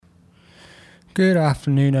Good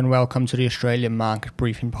afternoon and welcome to the Australian Market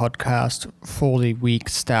Briefing Podcast for the week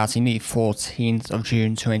starting the 14th of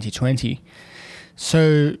June 2020.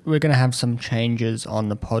 So we're going to have some changes on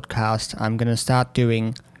the podcast. I'm going to start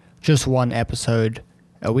doing just one episode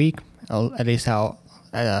a week. At least I'll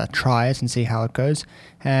try it and see how it goes.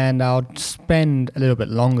 And I'll spend a little bit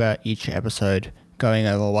longer each episode going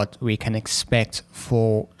over what we can expect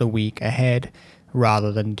for the week ahead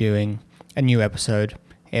rather than doing a new episode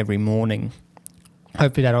every morning.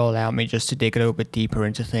 Hopefully that'll allow me just to dig a little bit deeper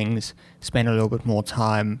into things, spend a little bit more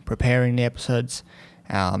time preparing the episodes,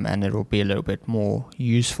 and it'll be a little bit more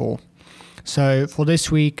useful. So for this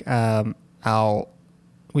week, we've got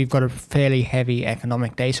a fairly heavy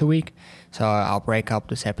economic data week, so I'll break up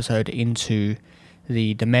this episode into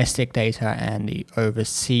the domestic data and the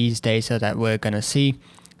overseas data that we're going to see.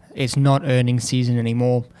 It's not earnings season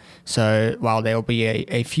anymore, so while there'll be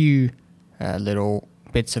a few little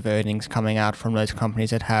bits of earnings coming out from those companies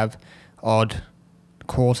that have odd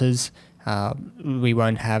quarters, we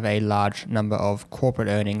won't have a large number of corporate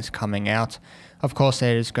earnings coming out. Of course,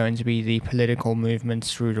 there is going to be the political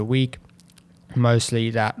movements through the week. Mostly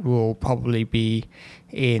that will probably be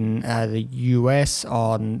in the US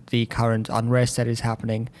on the current unrest that is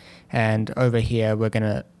happening, and over here we're going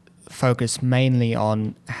to focus mainly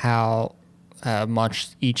on how much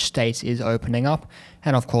each state is opening up,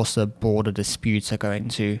 and of course the border disputes are going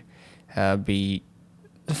to be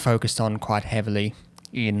focused on quite heavily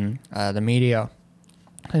in the media.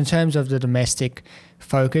 In terms of the domestic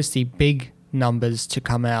focus, the big numbers to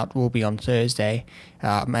come out will be on Thursday,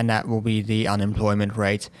 and that will be the unemployment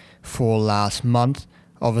rate for last month.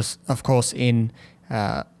 Of course, in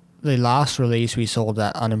the last release, we saw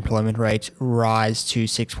that unemployment rate rise to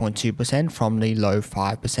 6.2% from the low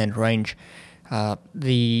 5% range.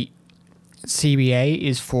 The CBA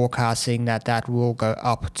is forecasting that will go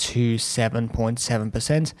up to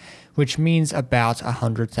 7.7%, which means about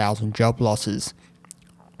 100,000 job losses.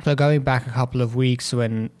 So going back a couple of weeks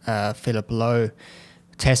when Philip Lowe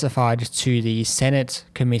testified to the Senate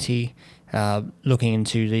committee looking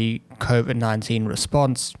into the COVID-19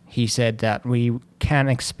 response, he said that we can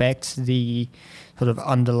expect the sort of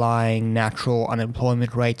underlying natural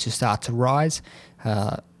unemployment rate to start to rise.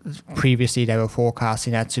 Previously, they were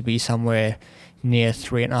forecasting that to be somewhere near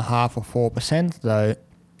 3.5% or 4%, though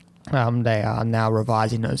they are now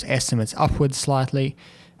revising those estimates upwards slightly,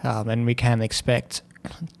 and we can expect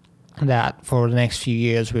that for the next few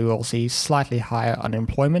years we will see slightly higher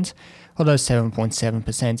unemployment, although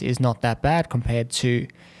 7.7% is not that bad compared to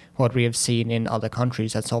what we have seen in other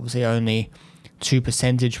countries. That's obviously only 2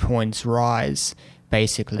 percentage points rise,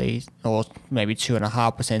 basically, or maybe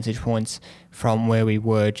 2.5 percentage points from where we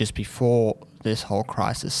were just before this whole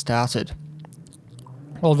crisis started.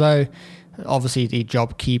 Although, obviously, the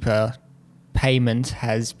JobKeeper payment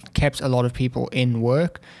has kept a lot of people in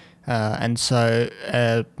work, and so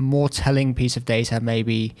a more telling piece of data may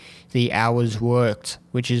be the hours worked,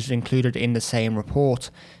 which is included in the same report,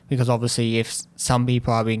 because obviously if some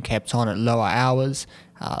people are being kept on at lower hours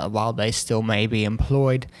while they still may be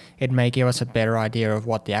employed, it may give us a better idea of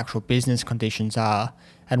what the actual business conditions are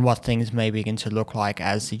and what things may begin to look like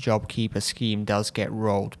as the JobKeeper scheme does get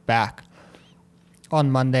rolled back. On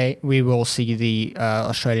Monday, we will see the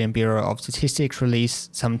Australian Bureau of Statistics release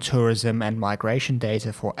some tourism and migration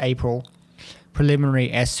data for April. Preliminary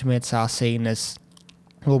estimates are seen as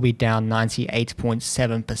will be down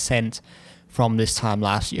 98.7% from this time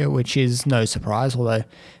last year, which is no surprise, although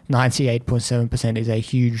 98.7% is a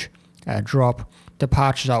huge drop.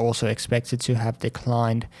 Departures are also expected to have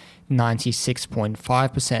declined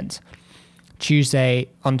 96.5%.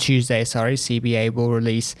 On Tuesday, CBA will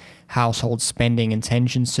release household spending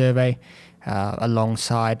intention survey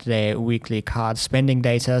alongside their weekly card spending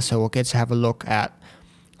data, so we'll get to have a look at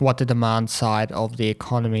what the demand side of the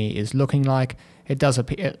economy is looking like. It does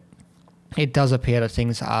appear that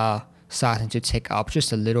things are starting to tick up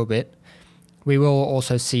just a little bit. We will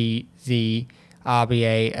also see the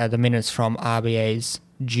RBA, the minutes from RBA's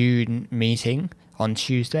June meeting on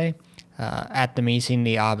Tuesday. At the meeting,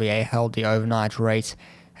 the RBA held the overnight rate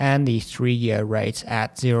and the 3-year rate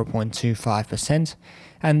at 0.25%,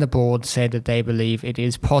 and the board said that they believe it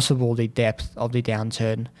is possible the depth of the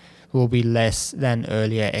downturn will be less than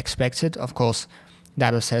earlier expected. Of course,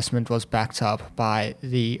 that assessment was backed up by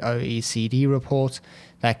the OECD report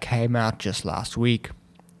that came out just last week.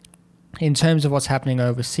 In terms of what's happening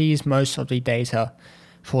overseas, most of the data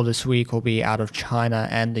for this week will be out of China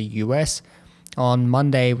and the US. On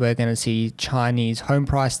Monday, we're going to see Chinese home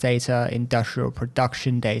price data, industrial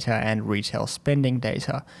production data, and retail spending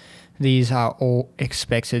data. These are all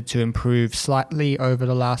expected to improve slightly over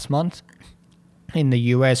the last month. In the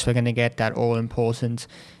US, we're going to get that all-important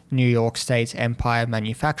New York State Empire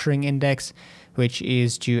Manufacturing Index, which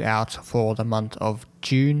is due out for the month of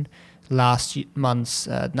June. Last month's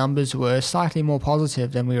numbers were slightly more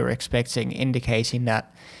positive than we were expecting, indicating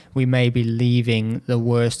that we may be leaving the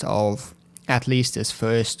worst of at least this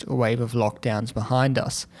first wave of lockdowns behind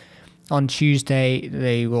us. On Tuesday,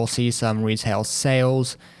 they will see some retail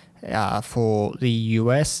sales for the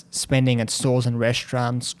US. Spending at stores and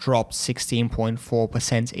restaurants dropped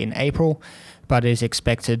 16.4% in April, but is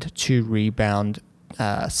expected to rebound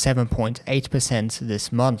 7.8%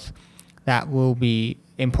 this month. That will be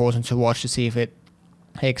important to watch to see if it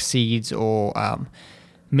exceeds or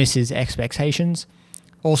misses expectations.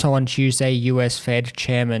 Also on Tuesday, US Fed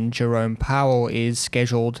Chairman Jerome Powell is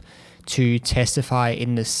scheduled to testify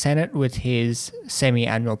in the Senate with his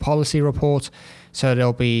semi-annual policy report. So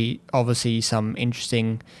there'll be obviously some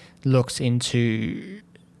interesting looks into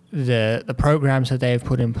the programs that they've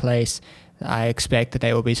put in place. I expect that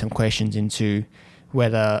there will be some questions into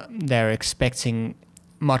whether they're expecting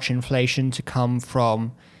much inflation to come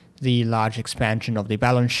from the large expansion of the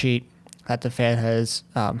balance sheet that the Fed has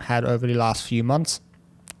had over the last few months.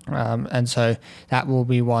 And so that will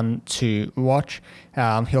be one to watch.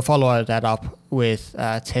 He'll follow that up with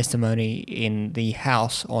testimony in the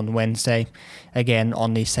House on Wednesday, again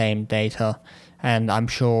on the same data. And I'm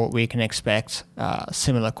sure we can expect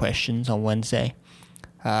similar questions on Wednesday.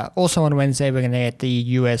 Also on Wednesday, we're going to get the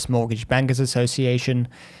US Mortgage Bankers Association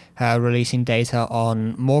releasing data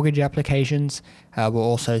on mortgage applications. We'll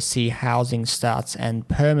also see housing starts and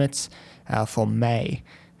permits for May.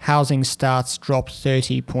 Housing starts dropped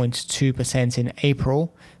 30.2% in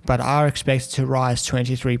April, but are expected to rise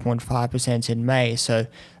 23.5% in May. So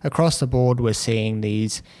across the board, we're seeing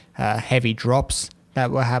these heavy drops that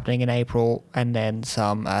were happening in April, and then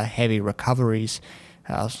some heavy recoveries.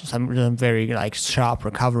 Some very sharp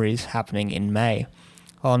recoveries happening in May.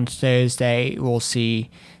 On Thursday, we'll see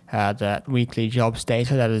that weekly jobs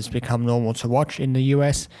data that has become normal to watch in the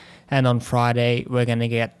US. And on Friday, we're going to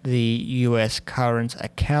get the US current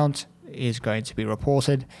account is going to be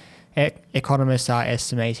reported. Economists are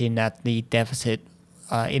estimating that the deficit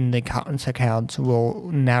in the current account will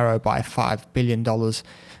narrow by $5 billion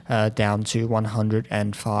down to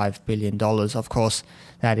 $105 billion. Of course,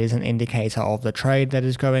 that is an indicator of the trade that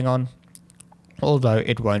is going on, although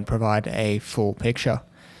it won't provide a full picture.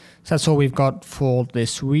 So that's all we've got for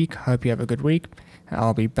this week. Hope you have a good week.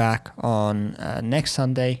 I'll be back on next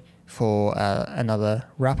Sunday for another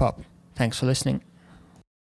wrap-up. Thanks for listening.